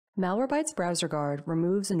Malwarebytes Browser Guard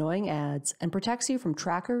removes annoying ads and protects you from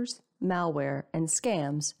trackers, malware, and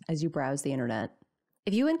scams as you browse the internet.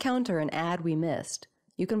 If you encounter an ad we missed,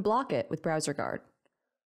 you can block it with Browser Guard.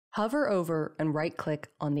 Hover over and right-click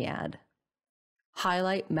on the ad.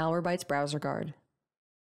 Highlight Malwarebytes Browser Guard.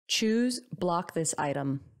 Choose Block this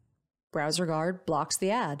item. Browser Guard blocks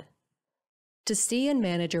the ad. To see and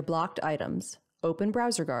manage your blocked items, open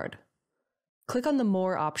Browser Guard. Click on the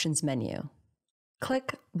More Options menu.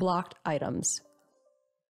 Click Blocked Items.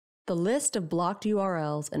 The list of blocked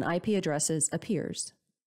URLs and IP addresses appears.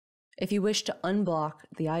 If you wish to unblock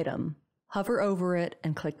the item, hover over it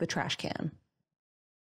and click the trash can.